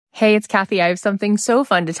Hey, it's Kathy. I have something so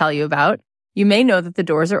fun to tell you about. You may know that the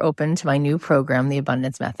doors are open to my new program, The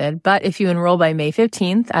Abundance Method, but if you enroll by May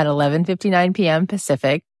 15th at 11:59 p.m.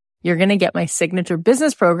 Pacific, you're going to get my signature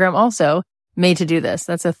business program also, Made to Do This.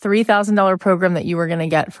 That's a $3,000 program that you are going to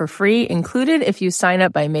get for free, included if you sign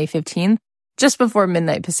up by May 15th, just before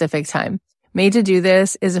midnight Pacific time. Made to Do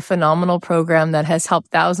This is a phenomenal program that has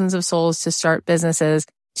helped thousands of souls to start businesses,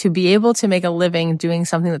 to be able to make a living doing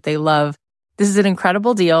something that they love. This is an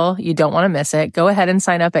incredible deal. You don't want to miss it. Go ahead and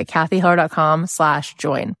sign up at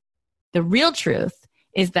kathyheller.com/join. The real truth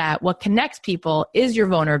is that what connects people is your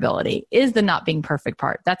vulnerability, is the not being perfect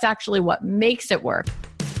part. That's actually what makes it work.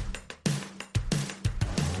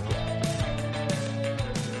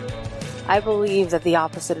 I believe that the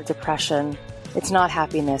opposite of depression, it's not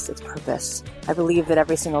happiness, it's purpose. I believe that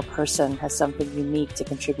every single person has something unique to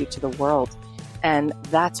contribute to the world. And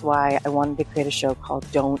that's why I wanted to create a show called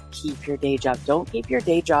Don't Keep Your Day Job. Don't Keep Your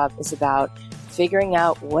Day Job is about figuring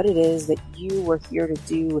out what it is that you were here to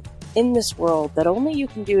do in this world that only you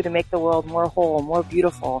can do to make the world more whole, more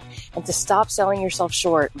beautiful, and to stop selling yourself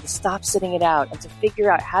short, and to stop sitting it out, and to figure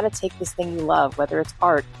out how to take this thing you love, whether it's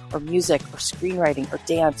art or music or screenwriting or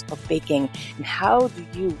dance or baking, and how do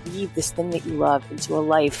you weave this thing that you love into a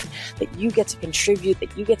life that you get to contribute,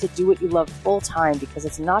 that you get to do what you love full time, because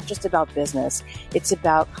it's not just about business, it's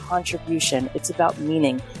about contribution, it's about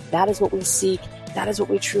meaning. That is what we seek. That is what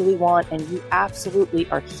we truly want, and you absolutely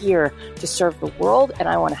are here to serve the world, and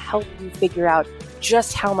I want to help you figure out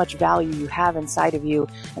just how much value you have inside of you.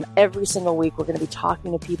 And every single week, we're going to be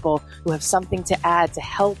talking to people who have something to add to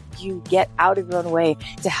help you get out of your own way,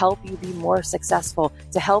 to help you be more successful,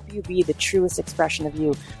 to help you be the truest expression of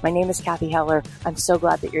you. My name is Kathy Heller. I'm so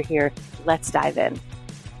glad that you're here. Let's dive in.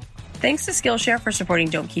 Thanks to Skillshare for supporting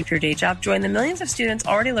Don't Keep Your Day Job. Join the millions of students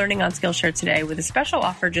already learning on Skillshare today with a special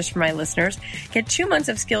offer just for my listeners. Get 2 months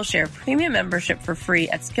of Skillshare premium membership for free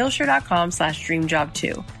at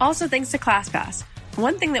Skillshare.com/dreamjob2. Also, thanks to ClassPass.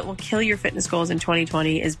 One thing that will kill your fitness goals in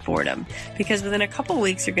 2020 is boredom, because within a couple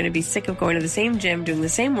weeks, you're going to be sick of going to the same gym, doing the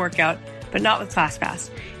same workout, but not with ClassPass.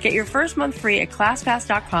 Get your first month free at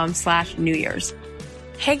ClassPass.com/New Year's.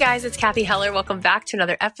 Hey guys, it's Kathy Heller. Welcome back to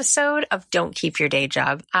another episode of Don't Keep Your Day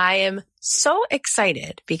Job. I am so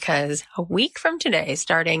excited because a week from today,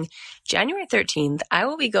 starting January 13th, I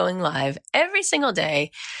will be going live every single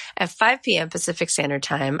day at 5 p.m. Pacific Standard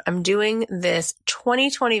Time. I'm doing this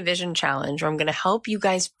 2020 Vision Challenge where I'm going to help you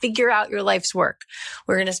guys figure out your life's work.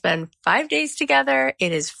 We're going to spend 5 days together.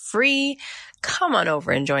 It is free. Come on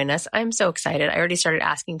over and join us. I'm so excited. I already started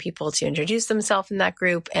asking people to introduce themselves in that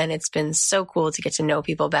group, and it's been so cool to get to know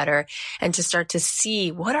people better and to start to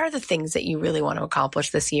see what are the things that you really want to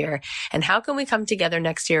accomplish this year, and how can we come together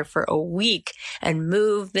next year for a week and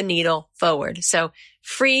move the needle forward. So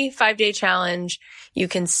free 5-day challenge. You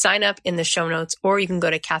can sign up in the show notes, or you can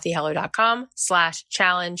go to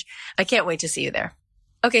kathyheller.com/challenge. I can't wait to see you there.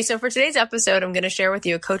 Okay, so for today's episode, I'm going to share with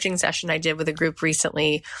you a coaching session I did with a group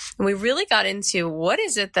recently. And we really got into what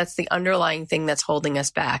is it that's the underlying thing that's holding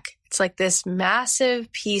us back. It's like this massive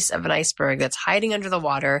piece of an iceberg that's hiding under the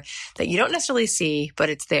water that you don't necessarily see, but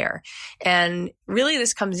it's there. And really,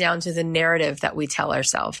 this comes down to the narrative that we tell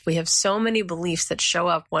ourselves. We have so many beliefs that show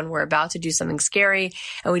up when we're about to do something scary,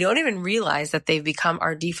 and we don't even realize that they've become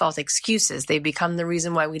our default excuses. They've become the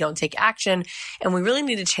reason why we don't take action, and we really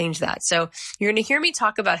need to change that. So you're going to hear me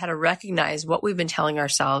talk about how to recognize what we've been telling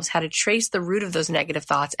ourselves, how to trace the root of those negative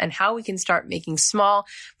thoughts, and how we can start making small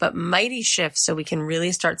but mighty shifts so we can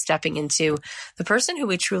really start stepping into the person who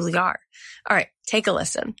we truly are. All right, take a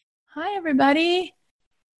listen. Hi, everybody.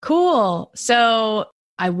 Cool. So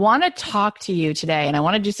I want to talk to you today, and I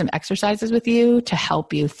want to do some exercises with you to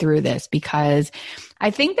help you through this, because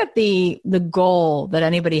I think that the goal that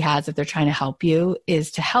anybody has if they're trying to help you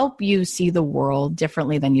is to help you see the world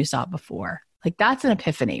differently than you saw it before. Like, that's an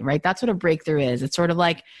epiphany, right? That's what a breakthrough is. It's sort of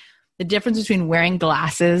like the difference between wearing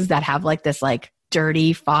glasses that have like this like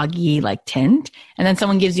dirty, foggy like tint, and then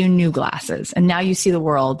someone gives you new glasses, and now you see the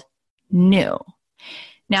world new.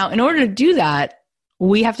 Now, in order to do that,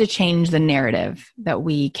 we have to change the narrative that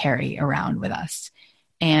we carry around with us.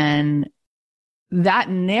 And that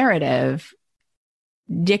narrative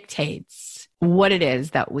dictates what it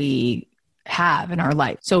is that we have in our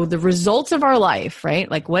life. So the results of our life,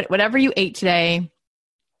 right? Like whatever you ate today,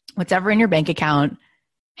 whatever in your bank account,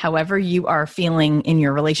 however you are feeling in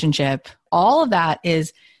your relationship, all of that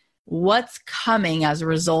is what's coming as a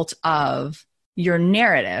result of your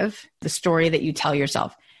narrative, the story that you tell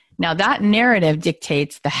yourself. Now, that narrative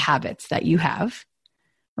dictates the habits that you have,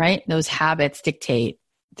 right? Those habits dictate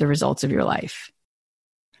the results of your life.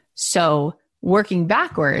 So working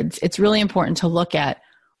backwards, it's really important to look at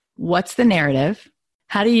what's the narrative?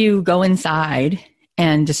 How do you go inside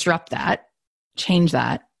and disrupt that, change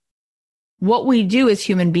that? What we do as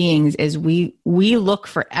human beings is we look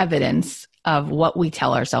for evidence of what we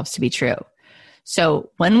tell ourselves to be true.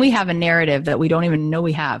 So when we have a narrative that we don't even know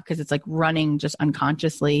we have, because it's like running just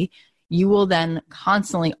unconsciously, you will then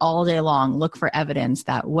constantly all day long look for evidence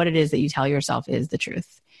that what it is that you tell yourself is the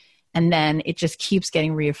truth. And then it just keeps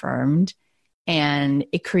getting reaffirmed and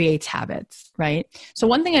it creates habits, right? So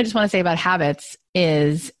one thing I just want to say about habits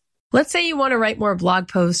is, let's say you want to write more blog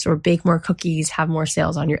posts or bake more cookies, have more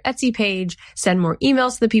sales on your Etsy page, send more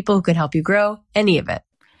emails to the people who can help you grow, any of it.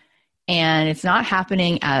 And it's not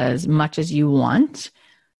happening as much as you want.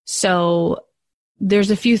 So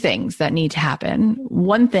there's a few things that need to happen.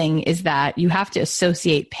 One thing is that you have to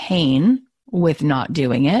associate pain with not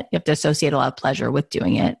doing it. You have to associate a lot of pleasure with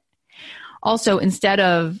doing it. Also, instead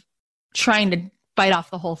of trying to bite off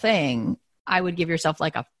the whole thing, I would give yourself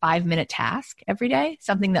like a 5-minute task every day,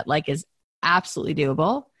 something that like is absolutely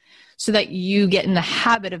doable, so that you get in the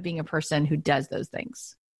habit of being a person who does those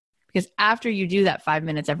things. Because after you do that 5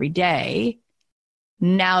 minutes every day,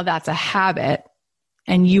 now that's a habit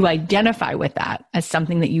and you identify with that as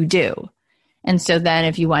something that you do. And so then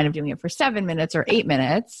if you wind up doing it for 7 minutes or 8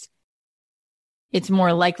 minutes, it's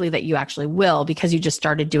more likely that you actually will, because you just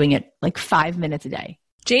started doing it like 5 minutes a day.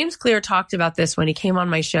 James Clear talked about this when he came on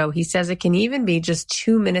my show. He says it can even be just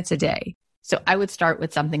 2 minutes a day. So I would start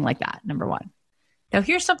with something like that, number one. Now,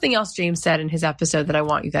 here's something else James said in his episode that I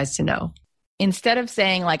want you guys to know. Instead of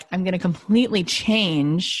saying like, I'm going to completely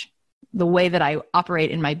change the way that I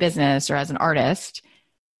operate in my business or as an artist,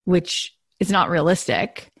 which is not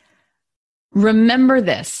realistic, remember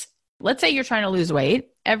this. Let's say you're trying to lose weight.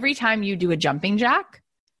 Every time you do a jumping jack,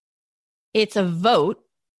 it's a vote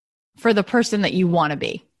for the person that you want to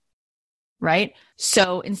be, right?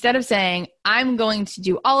 So instead of saying, I'm going to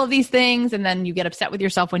do all of these things, and then you get upset with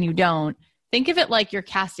yourself when you don't, think of it like you're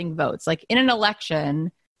casting votes. Like in an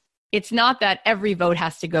election, it's not that every vote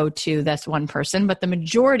has to go to this one person, but the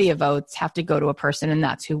majority of votes have to go to a person, and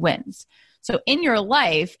that's who wins. So in your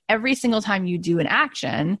life, every single time you do an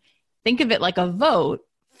action, think of it like a vote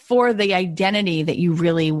for the identity that you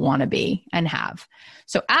really want to be and have.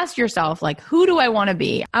 So ask yourself, like, who do I want to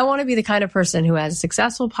be? I want to be the kind of person who has a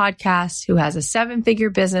successful podcast, who has a 7-figure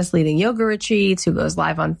business leading yoga retreats, who goes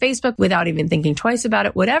live on Facebook without even thinking twice about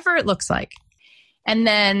it, whatever it looks like. And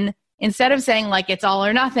then instead of saying like it's all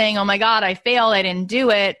or nothing, oh my God, I failed, I didn't do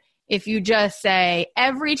it. If you just say,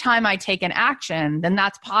 every time I take an action, then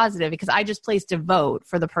that's positive because I just placed a vote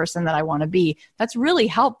for the person that I want to be. That's really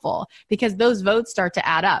helpful because those votes start to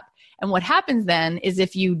add up. And what happens then is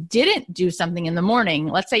if you didn't do something in the morning,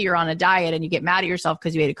 let's say you're on a diet and you get mad at yourself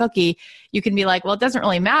because you ate a cookie, you can be like, well, it doesn't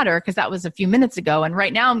really matter because that was a few minutes ago. And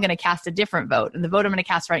right now I'm going to cast a different vote. And the vote I'm going to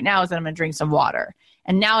cast right now is that I'm going to drink some water.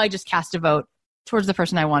 And now I just cast a vote towards the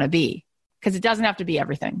person I want to be. Because it doesn't have to be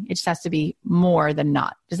everything. It just has to be more than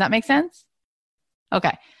not. Does that make sense?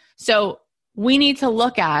 Okay. So we need to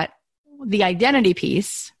look at the identity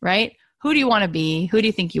piece, right? Who do you want to be? Who do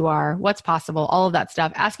you think you are? What's possible? All of that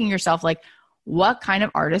stuff. Asking yourself, like, what kind of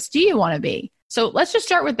artist do you want to be? So let's just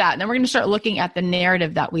start with that. And then we're going to start looking at the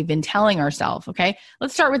narrative that we've been telling ourselves. Okay.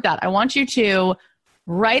 Let's start with that. I want you to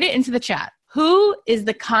write it into the chat. Who is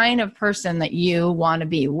the kind of person that you want to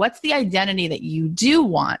be? What's the identity that you do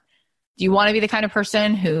want? Do you want to be the kind of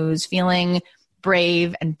person who's feeling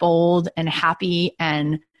brave and bold and happy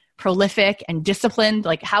and prolific and disciplined?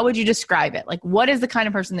 Like, how would you describe it? Like, what is the kind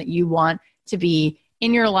of person that you want to be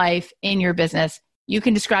in your life, in your business? You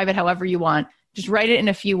can describe it however you want. Just write it in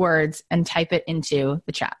a few words and type it into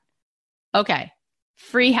the chat. Okay.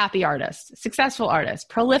 Free, happy artist, successful artist,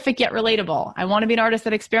 prolific yet relatable. I want to be an artist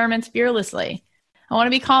that experiments fearlessly. I want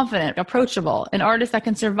to be confident, approachable, an artist that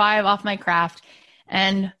can survive off my craft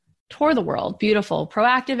and tour the world. Beautiful,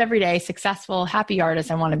 proactive every day, successful, happy artist.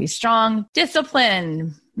 I want to be strong,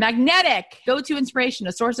 disciplined, magnetic, go-to inspiration,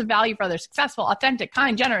 a source of value for others, successful, authentic,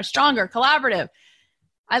 kind, generous, stronger, collaborative.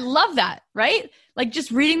 I love that, right? Like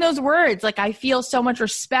just reading those words, like I feel so much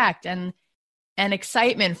respect and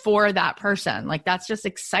excitement for that person. Like that's just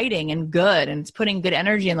exciting and good and it's putting good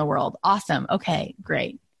energy in the world. Awesome. Okay,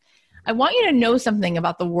 great. I want you to know something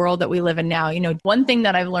about the world that we live in now. You know, one thing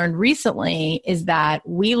that I've learned recently is that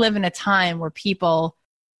we live in a time where people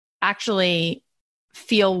actually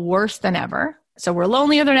feel worse than ever. So we're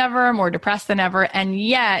lonelier than ever, more depressed than ever. And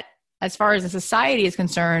yet, as far as the society is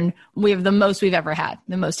concerned, we have the most we've ever had.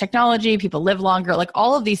 The most technology, people live longer. Like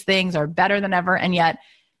all of these things are better than ever. And yet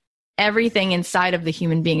everything inside of the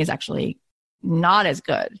human being is actually not as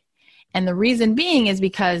good. And the reason being is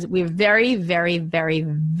because we have very, very, very,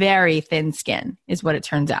 very thin skin is what it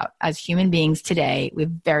turns out. As human beings today, we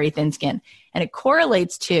have very thin skin. And it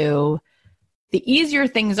correlates to the easier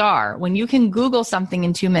things are when you can Google something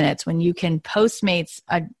in 2 minutes, when you can Postmates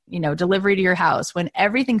a delivery to your house, when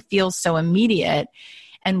everything feels so immediate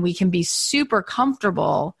and we can be super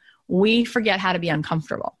comfortable, we forget how to be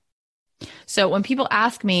uncomfortable. So when people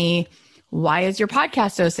ask me, why is your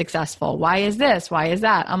podcast so successful? Why is this? Why is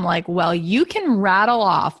that? I'm like, well, you can rattle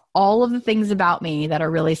off all of the things about me that are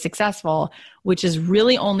really successful, which is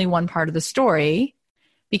really only one part of the story,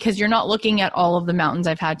 because you're not looking at all of the mountains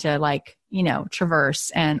I've had to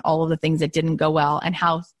traverse and all of the things that didn't go well and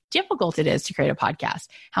how difficult it is to create a podcast,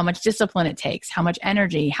 how much discipline it takes, how much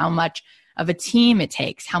energy, how much of a team it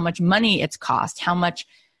takes, how much money it's cost, how much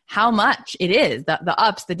it is, the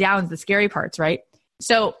ups, the downs, the scary parts, right?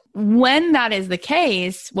 So when that is the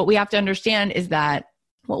case, what we have to understand is that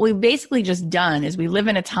what we've basically just done is we live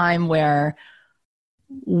in a time where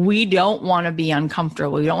we don't want to be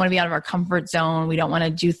uncomfortable. We don't want to be out of our comfort zone. We don't want to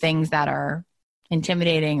do things that are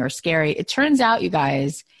intimidating or scary. It turns out, you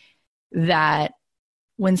guys, that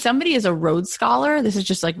when somebody is a Rhodes Scholar, this is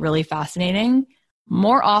just really fascinating.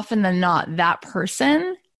 More often than not, that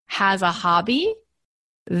person has a hobby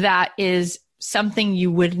that is something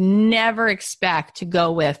you would never expect to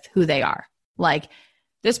go with who they are. Like,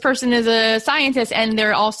 this person is a scientist and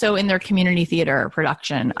they're also in their community theater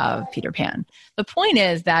production of Peter Pan. The point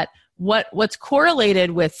is that what's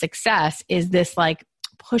correlated with success is this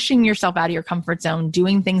pushing yourself out of your comfort zone,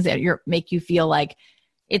 doing things that make you feel like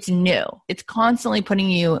it's new. It's constantly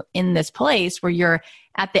putting you in this place where you're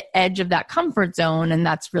at the edge of that comfort zone. And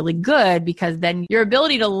that's really good because then your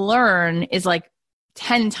ability to learn is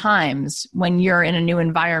 10 times when you're in a new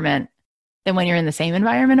environment than when you're in the same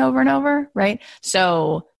environment over and over, right?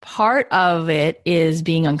 So part of it is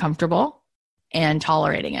being uncomfortable and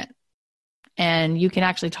tolerating it. And you can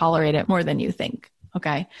actually tolerate it more than you think,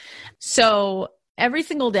 okay? So every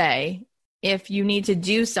single day, if you need to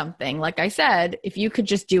do something, like I said, if you could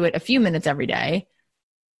just do it a few minutes every day,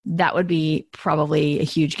 that would be probably a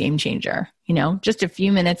huge game changer. Just a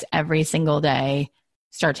few minutes every single day,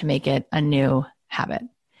 start to make it a new habit.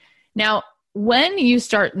 Now, when you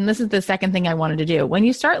start, and this is the second thing I wanted to do, when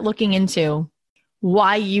you start looking into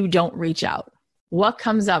why you don't reach out, what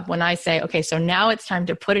comes up when I say, okay, so now it's time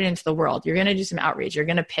to put it into the world. You're going to do some outreach. You're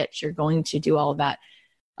going to pitch. You're going to do all of that.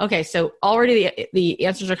 Okay, so already the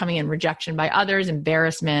answers are coming in: rejection by others,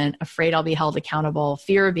 embarrassment, afraid I'll be held accountable,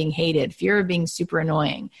 fear of being hated, fear of being super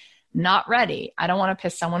annoying, not ready, I don't want to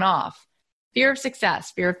piss someone off, fear of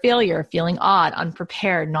success, fear of failure, feeling odd,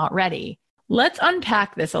 unprepared, not ready. Let's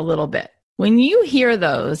unpack this a little bit. When you hear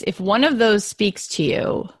those, if one of those speaks to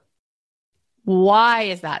you, why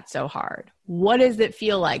is that so hard? What does it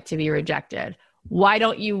feel like to be rejected? Why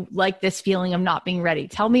don't you like this feeling of not being ready?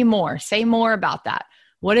 Tell me more. Say more about that.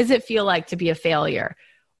 What does it feel like to be a failure?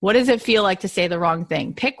 What does it feel like to say the wrong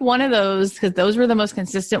thing? Pick one of those, because those were the most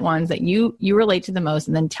consistent ones that you relate to the most.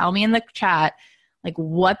 And then tell me in the chat,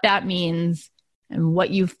 what that means and what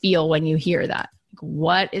you feel when you hear that.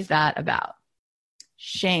 What is that about?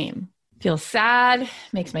 Shame. Feel sad,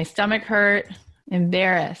 makes my stomach hurt.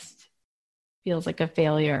 Embarrassed, feels like a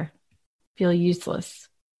failure. Feel useless,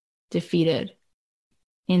 defeated,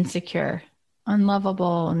 insecure,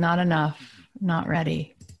 unlovable, not enough, not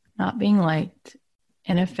ready, not being liked,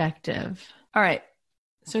 ineffective. All right.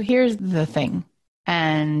 So here's the thing.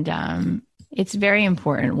 And it's very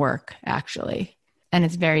important work, actually. And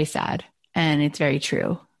it's very sad. And it's very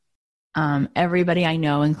true. Everybody I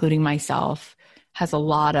know, including myself, has a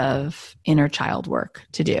lot of inner child work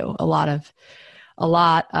to do, a lot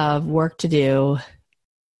of work to do.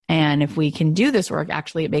 And if we can do this work,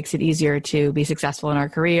 actually, it makes it easier to be successful in our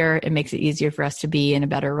career. It makes it easier for us to be in a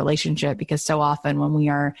better relationship, because so often when we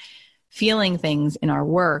are feeling things in our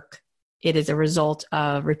work, it is a result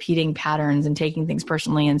of repeating patterns and taking things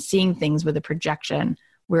personally and seeing things with a projection.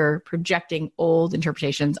 We're projecting old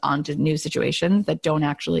interpretations onto new situations that don't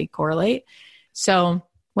actually correlate. So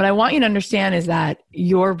what I want you to understand is that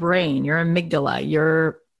your brain, your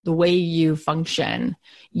amygdala, the way you function,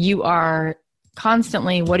 you are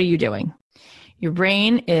constantly, what are you doing? Your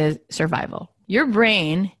brain is survival. Your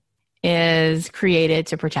brain is created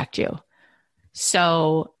to protect you.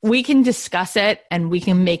 So we can discuss it and we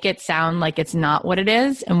can make it sound like it's not what it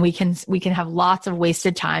is. And we can have lots of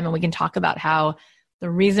wasted time, and we can talk about how the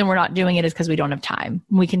reason we're not doing it is because we don't have time.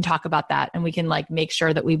 We can talk about that, and we can make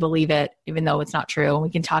sure that we believe it, even though it's not true. And we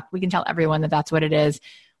can tell everyone that that's what it is.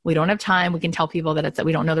 We don't have time. We can tell people that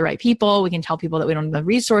we don't know the right people. We can tell people that we don't have the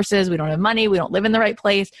resources. We don't have money. We don't live in the right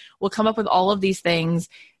place. We'll come up with all of these things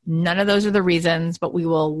None of those are the reasons, but we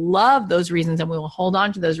will love those reasons and we will hold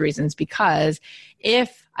on to those reasons, because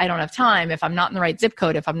if I don't have time, if I'm not in the right zip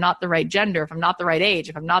code, if I'm not the right gender, if I'm not the right age,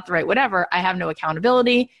 if I'm not the right whatever, I have no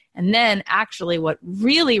accountability. And then actually what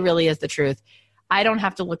really, really is the truth, I don't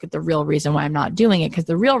have to look at the real reason why I'm not doing it, because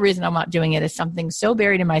the real reason I'm not doing it is something so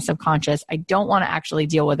buried in my subconscious. I don't want to actually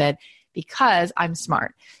deal with it because I'm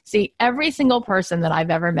smart. See, every single person that I've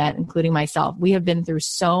ever met, including myself, we have been through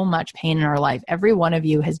so much pain in our life. Every one of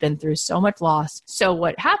you has been through so much loss. So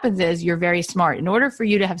what happens is you're very smart. In order for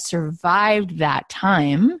you to have survived that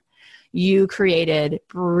time, you created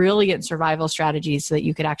brilliant survival strategies so that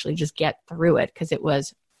you could actually just get through it, because it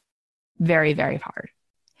was very, very hard.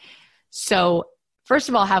 So first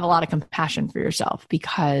of all, have a lot of compassion for yourself,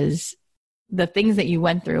 because the things that you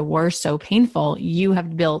went through were so painful. You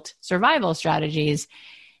have built survival strategies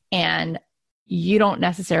and you don't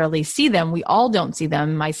necessarily see them. We all don't see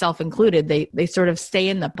them, myself included. They sort of stay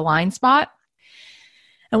in the blind spot.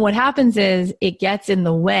 And what happens is it gets in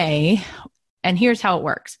the way. And here's how it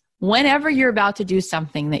works. Whenever you're about to do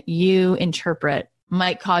something that you interpret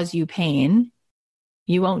might cause you pain,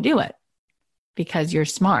 you won't do it because you're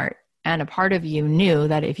smart. And a part of you knew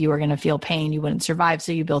that if you were going to feel pain, you wouldn't survive.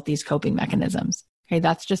 So you built these coping mechanisms. Okay,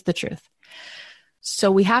 that's just the truth. So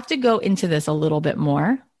we have to go into this a little bit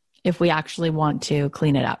more if we actually want to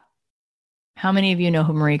clean it up. How many of you know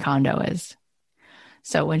who Marie Kondo is?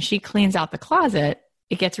 So when she cleans out the closet,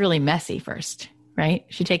 it gets really messy first, right?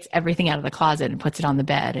 She takes everything out of the closet and puts it on the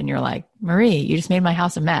bed. And you're like, Marie, you just made my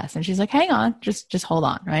house a mess. And she's like, hang on, just hold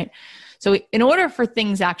on, right? So in order for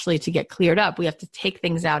things actually to get cleared up, we have to take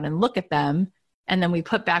things out and look at them. And then we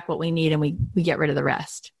put back what we need and we get rid of the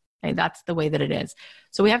rest. Okay? That's the way that it is.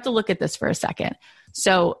 So we have to look at this for a second.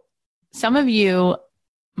 So some of you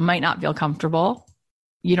might not feel comfortable.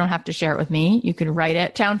 You don't have to share it with me. You can write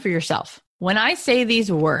it down for yourself. When I say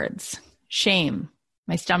these words, shame,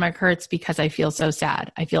 my stomach hurts because I feel so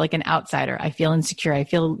sad. I feel like an outsider. I feel insecure. I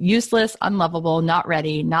feel useless, unlovable, not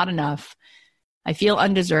ready, not enough. I feel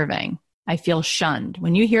undeserving. I feel shunned.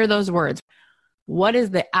 When you hear those words, what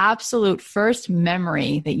is the absolute first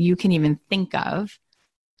memory that you can even think of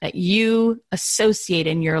that you associate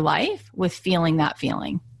in your life with feeling that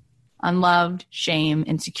feeling? Unloved, shame,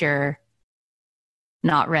 insecure,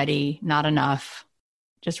 not ready, not enough.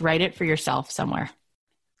 Just write it for yourself somewhere.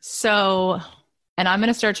 So, and I'm going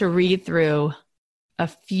to start to read through a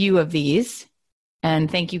few of these.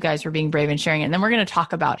 And thank you guys for being brave and sharing it. And then we're going to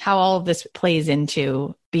talk about how all of this plays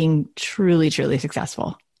into being truly, truly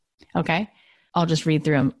successful. Okay? I'll just read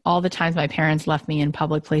through them. All the times my parents left me in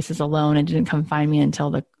public places alone and didn't come find me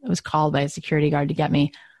until I was called by a security guard to get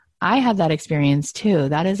me. I had that experience too.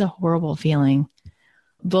 That is a horrible feeling.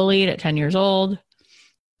 Bullied at 10 years old.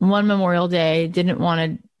 One Memorial Day, didn't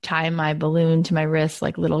want to tie my balloon to my wrist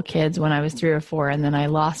like little kids when I was 3 or 4. And then I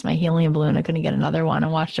lost my helium balloon. I couldn't get another one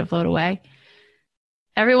and watched it float away.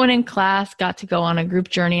 Everyone in class got to go on a group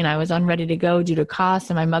journey and I was unready to go due to cost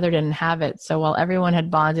and my mother didn't have it. So while everyone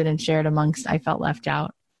had bonded and shared amongst, I felt left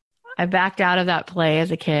out. I backed out of that play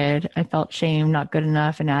as a kid. I felt shame, not good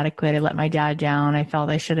enough, inadequate. I let my dad down. I felt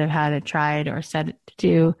I should have had it tried or said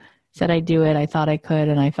I'd do it. I thought I could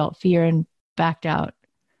and I felt fear and backed out.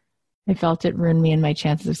 I felt it ruined me and my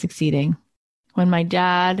chances of succeeding. When my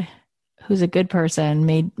dad, who's a good person,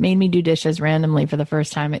 made me do dishes randomly for the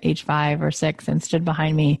first time at age 5 or 6 and stood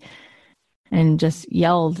behind me and just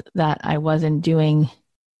yelled at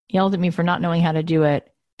me for not knowing how to do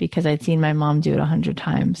it because I'd seen my mom do it 100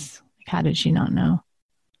 times. Like, how did she not know?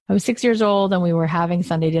 I was 6 years old and we were having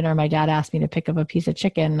Sunday dinner. My dad asked me to pick up a piece of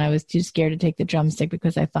chicken and I was too scared to take the drumstick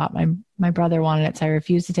because I thought my brother wanted it. So I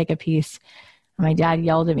refused to take a piece. My dad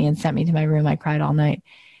yelled at me and sent me to my room. I cried all night.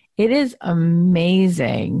 It is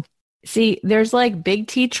amazing. See, there's like big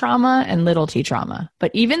T trauma and little T trauma. But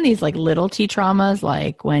even these like little T traumas,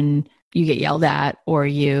 like when you get yelled at or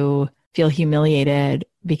you feel humiliated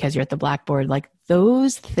because you're at the blackboard, like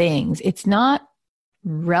those things, it's not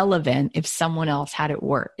relevant if someone else had it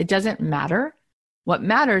worse. It doesn't matter. What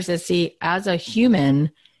matters is, see, as a human,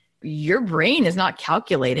 your brain is not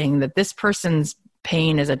calculating that this person's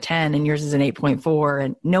pain is a 10 and yours is an 8.4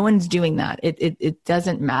 and no one's doing that. It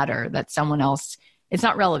doesn't matter that someone else, it's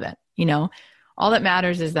not relevant, you know? All that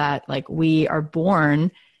matters is that like we are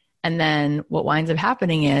born and then what winds up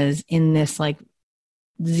happening is in this like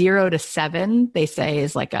 0 to 7, they say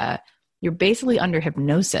is like you're basically under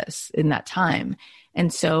hypnosis in that time.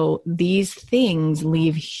 And so these things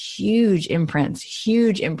leave huge imprints,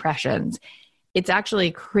 huge impressions. it's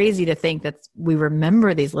actually crazy to think that we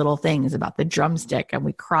remember these little things about the drumstick and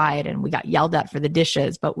we cried and we got yelled at for the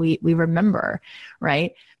dishes, but we remember,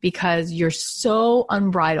 right? Because you're so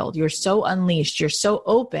unbridled, you're so unleashed, you're so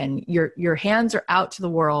open, your hands are out to the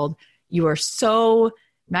world. You are so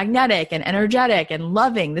magnetic and energetic and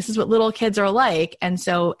loving. This is what little kids are like. And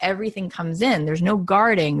so everything comes in. There's no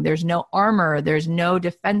guarding, there's no armor, there's no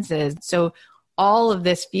defenses. So all of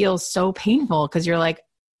this feels so painful because you're like,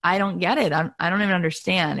 I don't get it. I don't even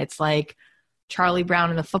understand. It's like Charlie Brown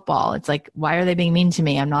in the football. It's like, why are they being mean to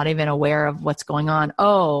me? I'm not even aware of what's going on.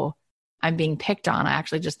 Oh, I'm being picked on. I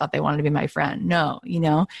actually just thought they wanted to be my friend. No,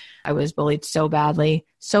 I was bullied so badly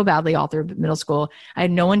all through middle school. I had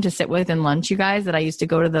no one to sit with in lunch, you guys, that I used to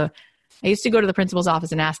go to the principal's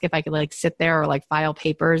office and ask if I could like sit there or like file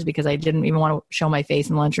papers because I didn't even want to show my face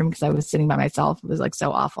in the lunchroom because I was sitting by myself. It was like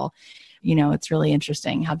so awful. It's really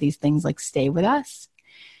interesting how these things like stay with us.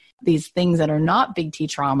 These things that are not big T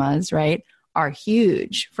traumas, right, are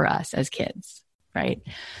huge for us as kids, right?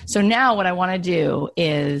 So now what I want to do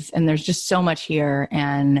is, and there's just so much here,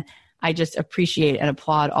 and I just appreciate and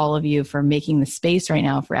applaud all of you for making the space right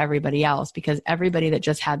now for everybody else, because everybody that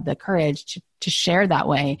just had the courage to share that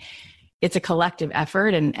way, it's a collective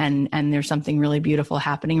effort, and there's something really beautiful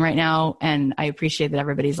happening right now. And I appreciate that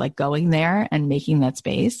everybody's like going there and making that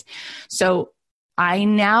space. So I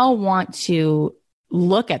now want to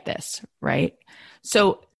look at this, right?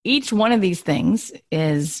 So each one of these things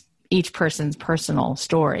is each person's personal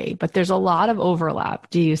story, but there's a lot of overlap.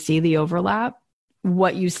 Do you see the overlap?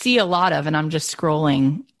 What you see a lot of, and I'm just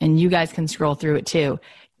scrolling, and you guys can scroll through it too.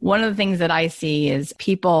 One of the things that I see is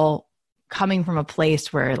people coming from a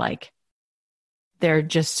place where like they're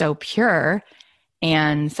just so pure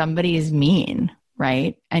and somebody is mean,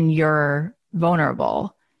 right? And you're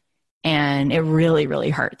vulnerable and it really, really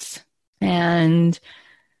hurts. And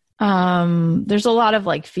there's a lot of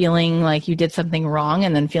like feeling like you did something wrong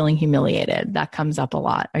and then feeling humiliated. That comes up a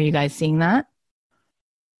lot. Are you guys seeing that?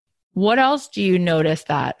 What else do you notice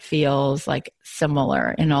that feels like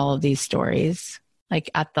similar in all of these stories?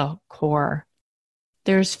 Like at the core,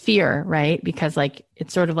 there's fear, right? Because like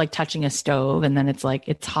it's sort of like touching a stove and then it's like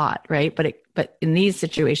it's hot, right? But in these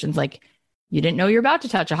situations, like you didn't know you're about to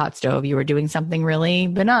touch a hot stove. You were doing something really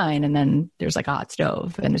benign and then there's like a hot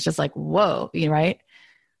stove and it's just like, whoa, right?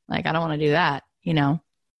 Like, I don't want to do that,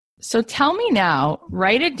 So tell me now,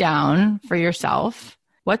 write it down for yourself.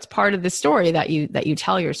 What's part of the story that you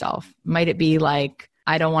tell yourself? Might it be like,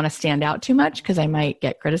 I don't want to stand out too much because I might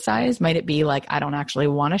get criticized? Might it be like, I don't actually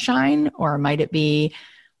want to shine? Or might it be,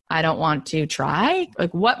 I don't want to try?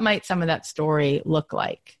 Like, what might some of that story look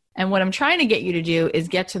like? And what I'm trying to get you to do is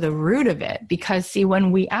get to the root of it. Because see,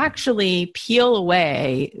 when we actually peel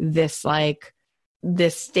away this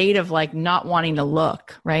state of like not wanting to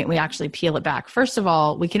look, right? We actually peel it back. First of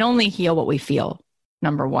all, we can only heal what we feel,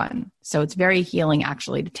 number one. So it's very healing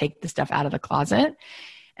actually to take the stuff out of the closet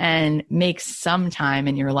and make some time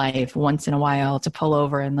in your life once in a while to pull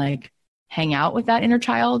over and like hang out with that inner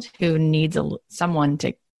child who needs someone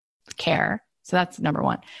to care. So that's number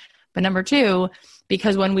one. But number two,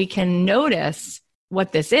 because when we can notice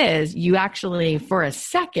what this is, you actually, for a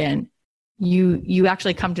second, you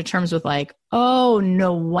actually come to terms with like, oh,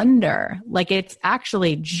 no wonder. Like it's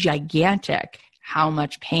actually gigantic how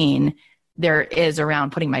much pain there is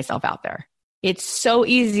around putting myself out there. It's so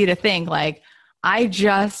easy to think like, I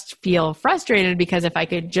just feel frustrated because if I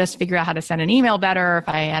could just figure out how to send an email better, if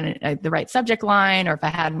I had the right subject line, or if I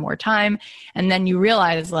had more time. And then you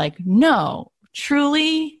realize like, no,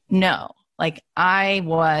 truly no. Like I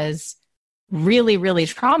was really, really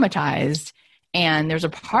traumatized. And there's a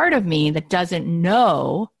part of me that doesn't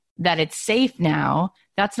know that it's safe now.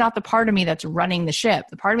 That's not the part of me that's running the ship.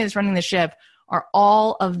 The part of me that's running the ship are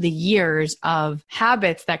all of the years of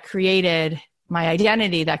habits that created my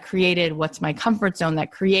identity, that created what's my comfort zone,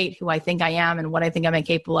 that create who I think I am and what I think I'm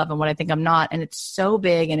capable of and what I think I'm not. And it's so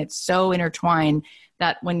big and it's so intertwined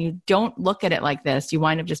that when you don't look at it like this, you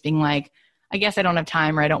wind up just being like, I guess I don't have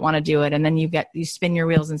time or I don't want to do it. And then you spin your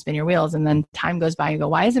wheels and then time goes by and you go,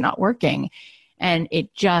 why is it not working? And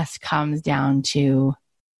it just comes down to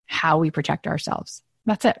how we protect ourselves.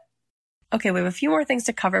 That's it. Okay, we have a few more things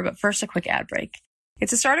to cover, but first a quick ad break. It's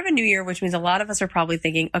the start of a new year, which means a lot of us are probably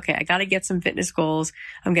thinking, okay, I got to get some fitness goals.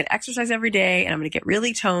 I'm going to exercise every day and I'm going to get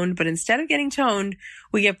really toned. But instead of getting toned,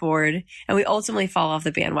 we get bored and we ultimately fall off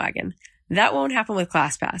the bandwagon. That won't happen with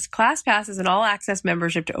ClassPass. ClassPass is an all-access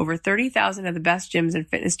membership to over 30,000 of the best gyms and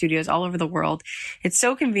fitness studios all over the world. It's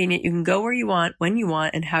so convenient. You can go where you want, when you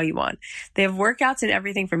want, and how you want. They have workouts in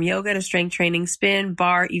everything from yoga to strength training, spin,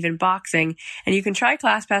 bar, even boxing. And you can try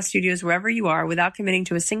ClassPass studios wherever you are without committing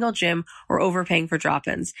to a single gym or overpaying for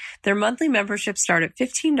drop-ins. Their monthly memberships start at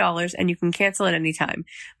 $15 and you can cancel at any time.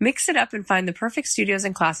 Mix it up and find the perfect studios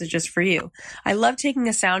and classes just for you. I love taking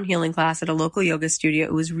a sound healing class at a local yoga studio.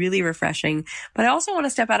 It was really refreshing. But I also want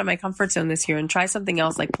to step out of my comfort zone this year and try something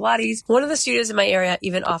else like Pilates. One of the studios in my area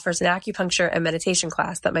even offers an acupuncture and meditation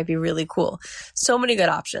class that might be really cool. So many good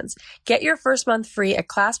options. Get your first month free at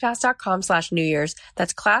ClassPass.com/New Year's.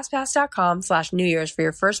 That's ClassPass.com/New Year's for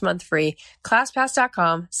your first month free.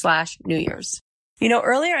 ClassPass.com/New Year's. You know,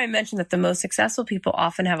 earlier I mentioned that the most successful people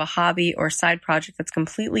often have a hobby or side project that's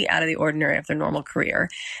completely out of the ordinary of their normal career.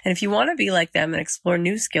 And if you want to be like them and explore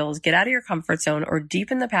new skills, get out of your comfort zone, or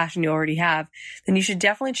deepen the passion you already have, then you should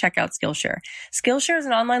definitely check out Skillshare. Skillshare is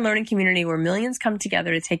an online learning community where millions come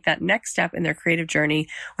together to take that next step in their creative journey,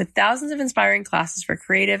 with thousands of inspiring classes for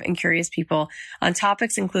creative and curious people on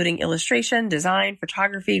topics including illustration, design,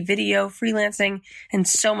 photography, video, freelancing, and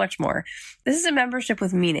so much more. This is a membership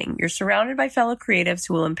with meaning. You're surrounded by fellow creatives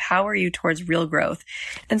who will empower you towards real growth.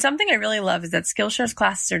 And something I really love is that Skillshare's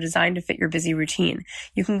classes are designed to fit your busy routine.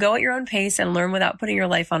 You can go at your own pace and learn without putting your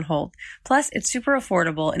life on hold. Plus, it's super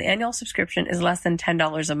affordable. An annual subscription is less than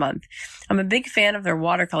 $10 a month. I'm a big fan of their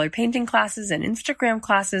watercolor painting classes and Instagram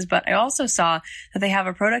classes, but I also saw that they have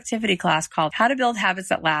a productivity class called How to Build Habits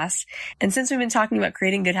That Last. And since we've been talking about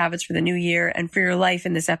creating good habits for the new year and for your life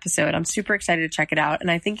in this episode, I'm super excited to check it out.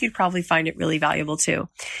 And I think you'd probably find it really valuable too.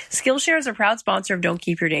 Skillshare is a proud sponsor of Don't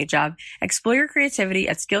Keep Your Day Job. Explore your creativity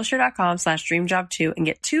at Skillshare.com/DreamJob2 and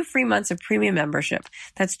get 2 free months of premium membership.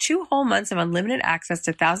 That's 2 whole months of unlimited access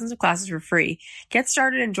to thousands of classes for free. Get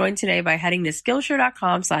started and join today by heading to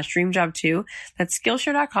Skillshare.com/DreamJob2. That's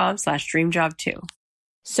Skillshare.com/DreamJob2.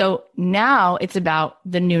 So now it's about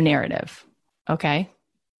the new narrative. Okay.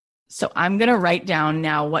 So I'm going to write down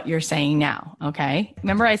now what you're saying now. Okay.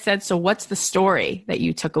 Remember I said, so what's the story that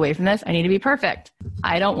you took away from this? I need to be perfect.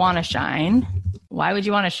 I don't want to shine. Why would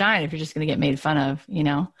you want to shine if you're just going to get made fun of, you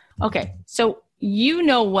know? Okay. So you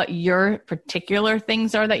know what your particular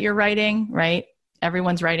things are that you're writing, right?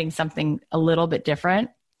 Everyone's writing something a little bit different.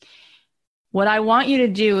 What I want you to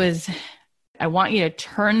do is I want you to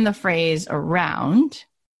turn the phrase around,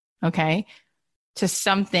 okay, to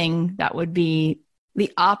something that would be the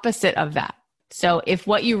opposite of that. So if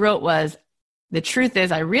what you wrote was, the truth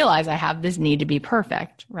is I realize I have this need to be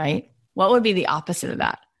perfect, right? What would be the opposite of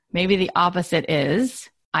that? Maybe the opposite is,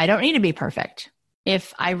 I don't need to be perfect.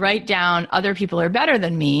 If I write down other people are better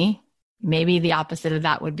than me, maybe the opposite of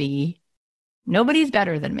that would be, nobody's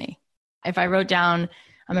better than me. If I wrote down,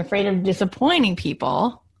 I'm afraid of disappointing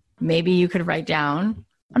people, maybe you could write down,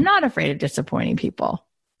 I'm not afraid of disappointing people.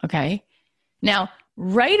 Okay. Now,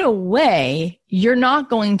 right away, you're not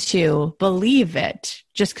going to believe it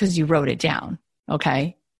just because you wrote it down.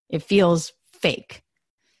 Okay. It feels fake,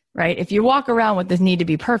 right? If you walk around with this need to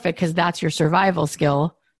be perfect because that's your survival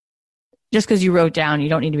skill, just because you wrote down you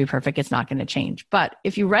don't need to be perfect, it's not going to change. But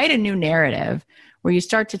if you write a new narrative where you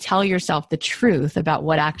start to tell yourself the truth about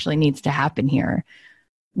what actually needs to happen here,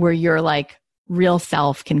 where your like real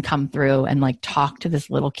self can come through and like talk to this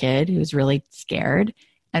little kid who's really scared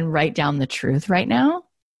and write down the truth right now.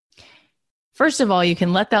 First of all, you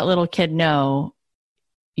can let that little kid know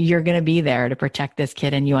you're going to be there to protect this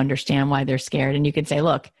kid and you understand why they're scared. And you can say,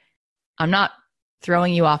 look, I'm not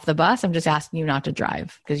throwing you off the bus. I'm just asking you not to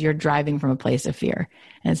drive because you're driving from a place of fear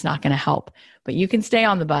and it's not going to help. But you can stay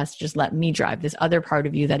on the bus. Just let me drive. This other part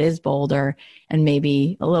of you that is bolder and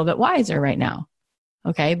maybe a little bit wiser right now.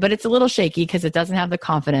 Okay. But it's a little shaky because it doesn't have the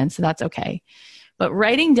confidence. So that's okay. But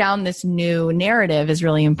writing down this new narrative is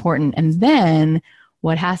really important. And then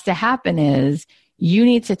what has to happen is you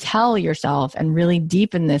need to tell yourself and really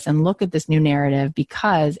deepen this and look at this new narrative,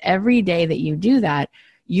 because every day that you do that,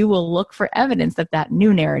 you will look for evidence that that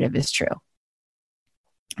new narrative is true,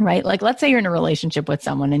 right? Like, let's say you're in a relationship with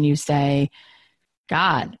someone and you say,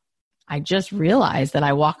 God, I just realized that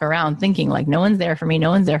I walk around thinking like, no one's there for me. No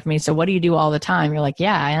one's there for me. So what do you do all the time? You're like,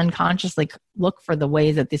 yeah, I unconsciously look for the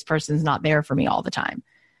ways that this person's not there for me all the time,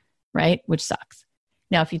 right? Which sucks.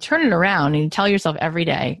 Now, if you turn it around and you tell yourself every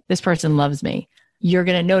day, this person loves me, you're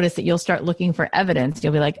going to notice that you'll start looking for evidence.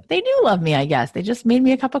 You'll be like, they do love me, I guess. They just made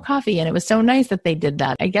me a cup of coffee and it was so nice that they did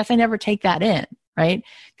that. I guess I never take that in, right?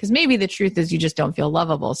 Because maybe the truth is you just don't feel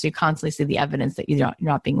lovable. So you constantly see the evidence that you're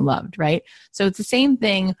not being loved, right? So it's the same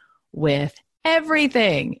thing with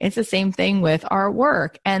everything. It's the same thing with our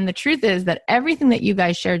work. And the truth is that everything that you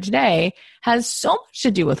guys shared today has so much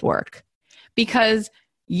to do with work, because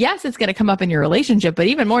yes, it's going to come up in your relationship, but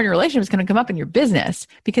even more in your relationship, it's going to come up in your business,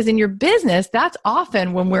 because in your business, that's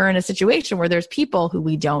often when we're in a situation where there's people who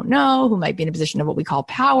we don't know, who might be in a position of what we call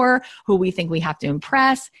power, who we think we have to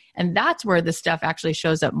impress. And that's where this stuff actually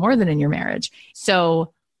shows up more than in your marriage.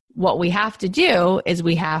 So what we have to do is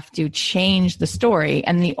we have to change the story.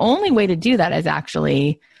 And the only way to do that is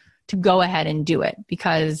actually to go ahead and do it,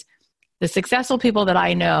 because the successful people that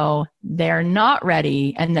I know, they're not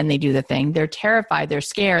ready and then they do the thing. They're terrified, they're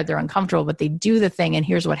scared, they're uncomfortable, but they do the thing. And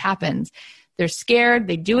here's what happens. They're scared,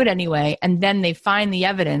 they do it anyway, and then they find the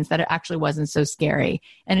evidence that it actually wasn't so scary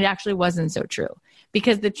and it actually wasn't so true.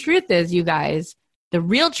 Because the truth is, you guys, the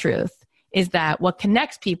real truth is that what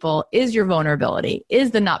connects people is your vulnerability,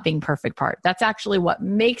 is the not being perfect part. That's actually what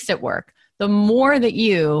makes it work. The more that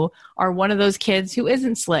you are one of those kids who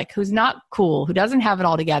isn't slick, who's not cool, who doesn't have it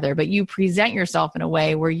all together, but you present yourself in a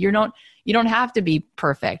way where you don't have to be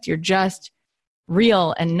perfect. You're just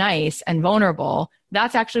real and nice and vulnerable.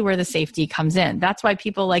 That's actually where the safety comes in. That's why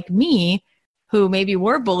people like me, who maybe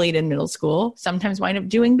were bullied in middle school, sometimes wind up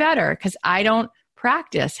doing better, because I don't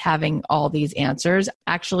practice having all these answers.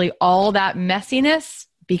 Actually, all that messiness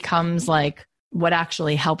becomes like what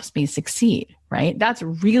actually helps me succeed, right? That's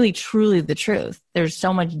really, truly the truth. There's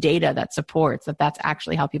so much data that supports that that's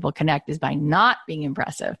actually how people connect, is by not being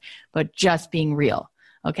impressive, but just being real.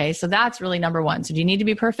 Okay, so that's really number one. So do you need to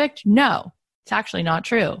be perfect? No, it's actually not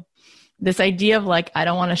true. This idea of like, I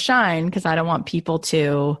don't want to shine because I don't want people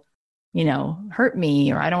to, hurt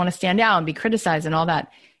me, or I don't want to stand out and be criticized and all that.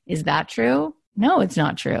 Is that true? No, it's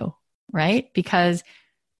not true, right? Because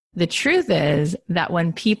the truth is that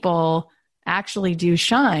when people actually do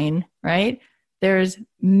shine, right? There's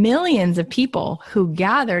millions of people who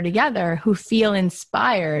gather together who feel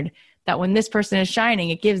inspired that when this person is shining,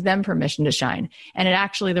 it gives them permission to shine. And it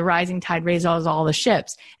actually, the rising tide raises all the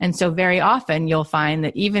ships. And so very often you'll find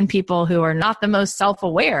that even people who are not the most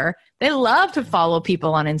self-aware, they love to follow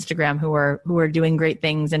people on Instagram who are doing great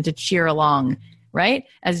things and to cheer along, right?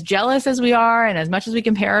 As jealous as we are and as much as we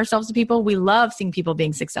compare ourselves to people, we love seeing people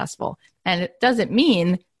being successful. And it doesn't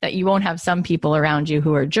mean that you won't have some people around you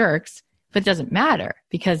who are jerks, but it doesn't matter,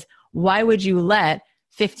 because why would you let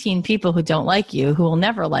 15 people who don't like you, who will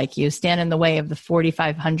never like you, stand in the way of the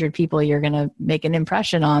 4,500 people you're going to make an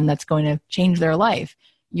impression on that's going to change their life?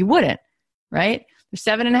 You wouldn't, right? There's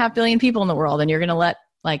 7.5 billion people in the world, and you're going to let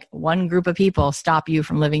like one group of people stop you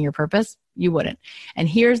from living your purpose? You wouldn't. And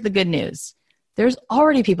here's the good news. There's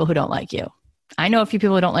already people who don't like you. I know a few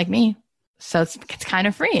people who don't like me. So it's kind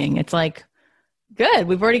of freeing. It's like, good,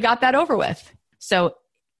 we've already got that over with. So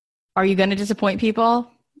are you going to disappoint people?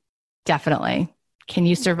 Definitely. Can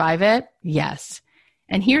you survive it? Yes.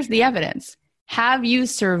 And here's the evidence. Have you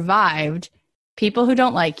survived people who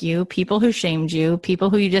don't like you, people who shamed you, people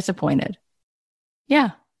who you disappointed?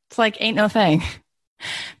 Yeah. It's like, ain't no thing.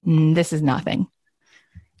 This is nothing.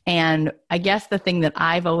 And I guess the thing that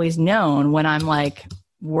I've always known when I'm like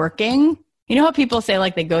working, you know how people say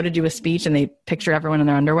like they go to do a speech and they picture everyone in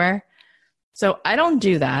their underwear? So I don't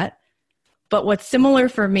do that. But what's similar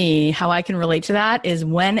for me, how I can relate to that, is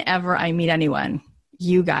whenever I meet anyone,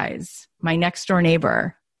 you guys, my next door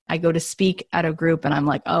neighbor, I go to speak at a group and I'm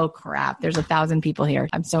like, oh crap, there's 1,000 people here.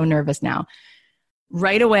 I'm so nervous now.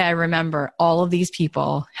 Right away, I remember all of these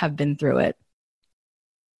people have been through it.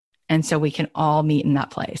 And so we can all meet in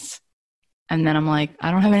that place. And then I'm like,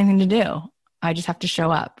 I don't have anything to do. I just have to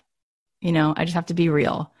show up. I just have to be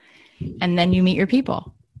real. And then you meet your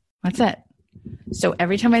people. That's it. So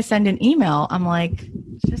every time I send an email, I'm like,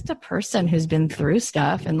 just a person who's been through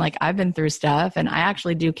stuff. And like, I've been through stuff and I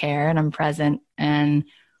actually do care and I'm present and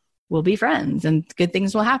we'll be friends and good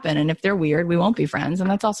things will happen. And if they're weird, we won't be friends. And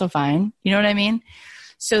that's also fine. You know what I mean?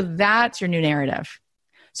 So that's your new narrative.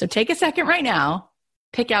 So take a second right now,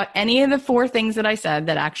 pick out any of the 4 things that I said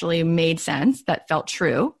that actually made sense, that felt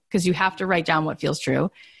true, because you have to write down what feels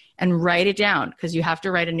true. And write it down, because you have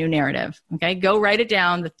to write a new narrative. Okay, go write it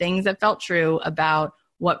down, the things that felt true about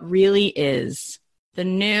what really is the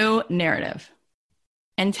new narrative.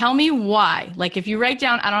 And tell me why. Like if you write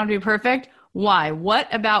down, I don't have to be perfect, why?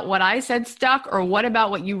 What about what I said stuck, or what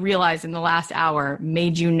about what you realized in the last hour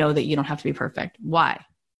made you know that you don't have to be perfect? Why?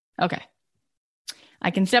 Okay.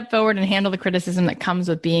 I can step forward and handle the criticism that comes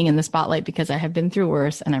with being in the spotlight because I have been through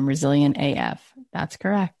worse and I'm resilient AF. That's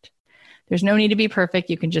correct. There's no need to be perfect.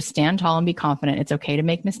 You can just stand tall and be confident. It's okay to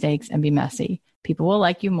make mistakes and be messy. People will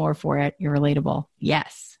like you more for it. You're relatable.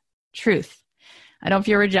 Yes. Truth. I don't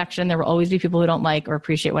fear rejection. There will always be people who don't like or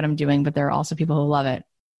appreciate what I'm doing, but there are also people who love it.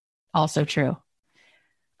 Also true.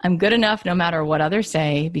 I'm good enough no matter what others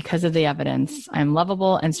say because of the evidence. I'm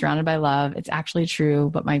lovable and surrounded by love. It's actually true,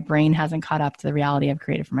 but my brain hasn't caught up to the reality I've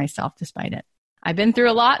created for myself despite it. I've been through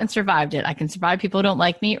a lot and survived it. I can survive people who don't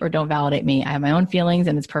like me or don't validate me. I have my own feelings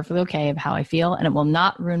and it's perfectly okay of how I feel, and it will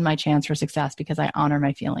not ruin my chance for success because I honor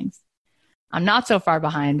my feelings. I'm not so far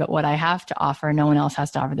behind, but what I have to offer, no one else has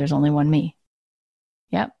to offer. There's only one me.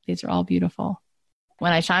 Yep, these are all beautiful.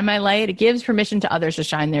 When I shine my light, it gives permission to others to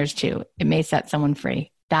shine theirs too. It may set someone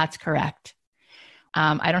free. That's correct.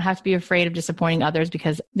 I don't have to be afraid of disappointing others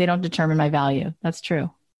because they don't determine my value. That's true.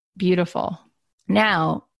 Beautiful.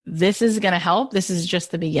 Now, this is going to help. This is just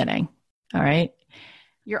the beginning. All right.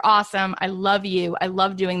 You're awesome. I love you. I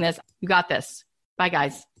love doing this. You got this. Bye,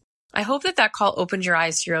 guys. I hope that call opened your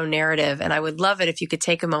eyes to your own narrative, and I would love it if you could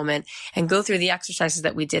take a moment and go through the exercises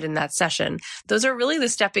that we did in that session. Those are really the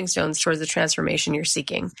stepping stones towards the transformation you're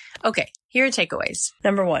seeking. Okay, here are takeaways.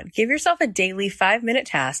 Number 1, give yourself a daily 5-minute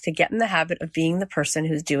task to get in the habit of being the person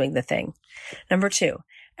who's doing the thing. Number 2,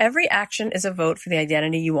 every action is a vote for the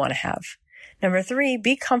identity you want to have. Number 3,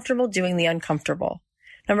 be comfortable doing the uncomfortable.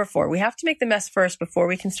 Number 4, we have to make the mess first before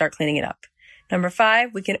we can start cleaning it up. Number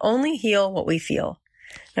 5, we can only heal what we feel.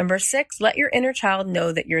 Number 6, let your inner child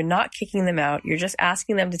know that you're not kicking them out. You're just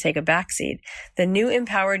asking them to take a backseat. The new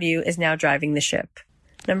empowered you is now driving the ship.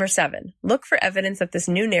 Number 7, look for evidence that this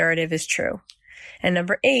new narrative is true. And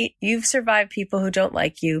number 8, you've survived people who don't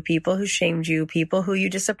like you, people who shamed you, people who you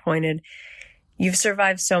disappointed. You've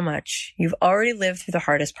survived so much. You've already lived through the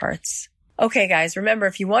hardest parts. Okay, guys, remember,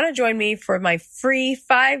 if you want to join me for my free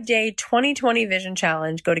 5-day 2020 Vision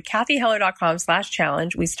Challenge, go to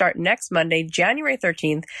kathyheller.com/challenge. We start next Monday, January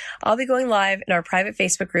 13th. I'll be going live in our private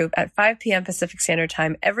Facebook group at 5 p.m. Pacific Standard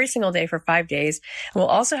Time every single day for 5 days. And we'll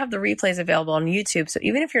also have the replays available on YouTube. So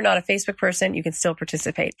even if you're not a Facebook person, you can still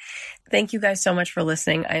participate. Thank you guys so much for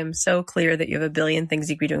listening. I am so clear that you have a billion things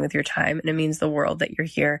you could be doing with your time, and it means the world that you're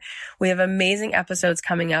here. We have amazing episodes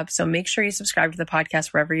coming up, so make sure you subscribe to the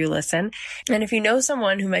podcast wherever you listen. And if you know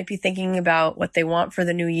someone who might be thinking about what they want for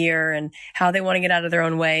the new year and how they want to get out of their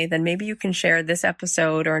own way, then maybe you can share this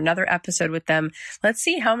episode or another episode with them. Let's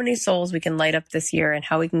see how many souls we can light up this year and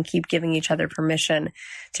how we can keep giving each other permission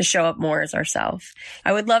to show up more as ourselves.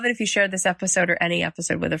 I would love it if you shared this episode or any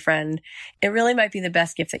episode with a friend. It really might be the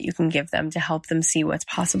best gift that you can give them to help them see what's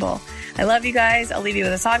possible. I love you guys. I'll leave you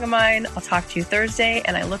with a song of mine. I'll talk to you Thursday,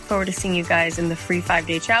 and I look forward to seeing you guys in the free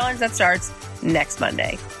 5-day challenge that starts next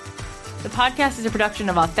Monday. The podcast is a production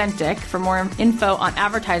of Authentic. For more info on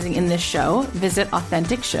advertising in this show, visit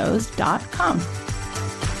AuthenticShows.com.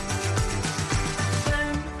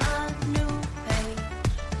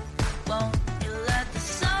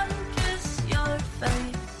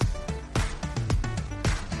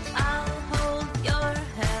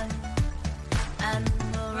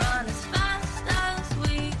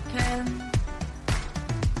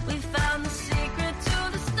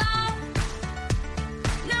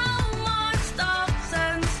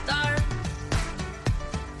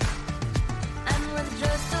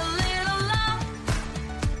 Just a little love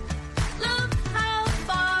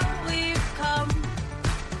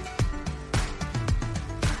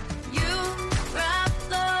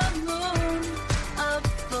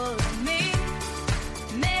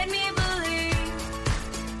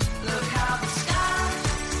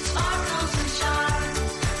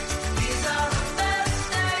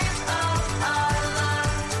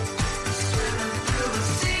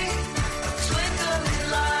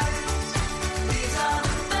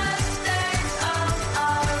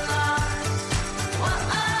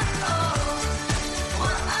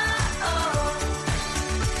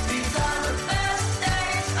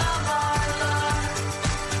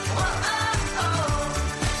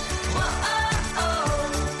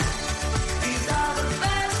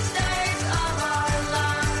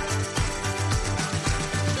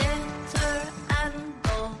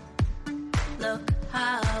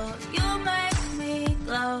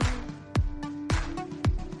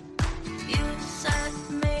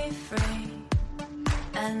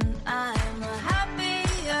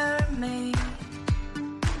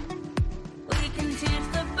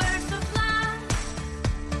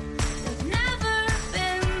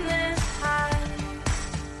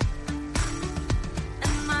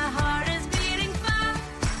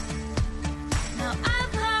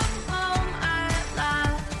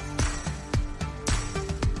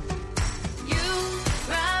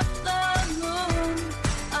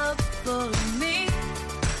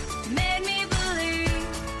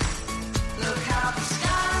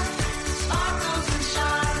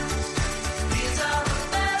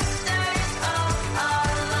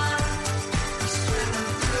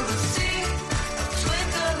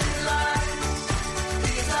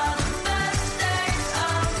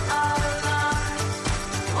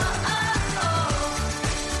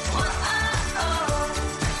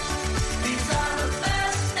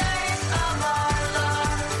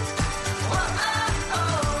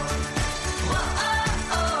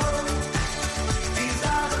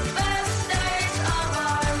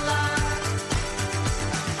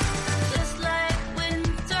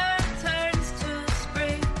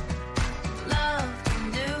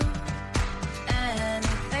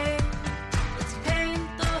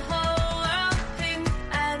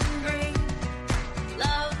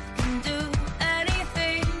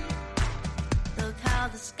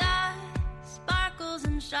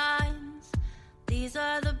shines. These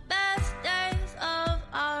are the best days of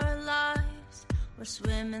our lives. We're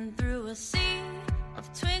swimming through a sea of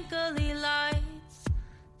twinkly lights.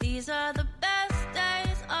 These are the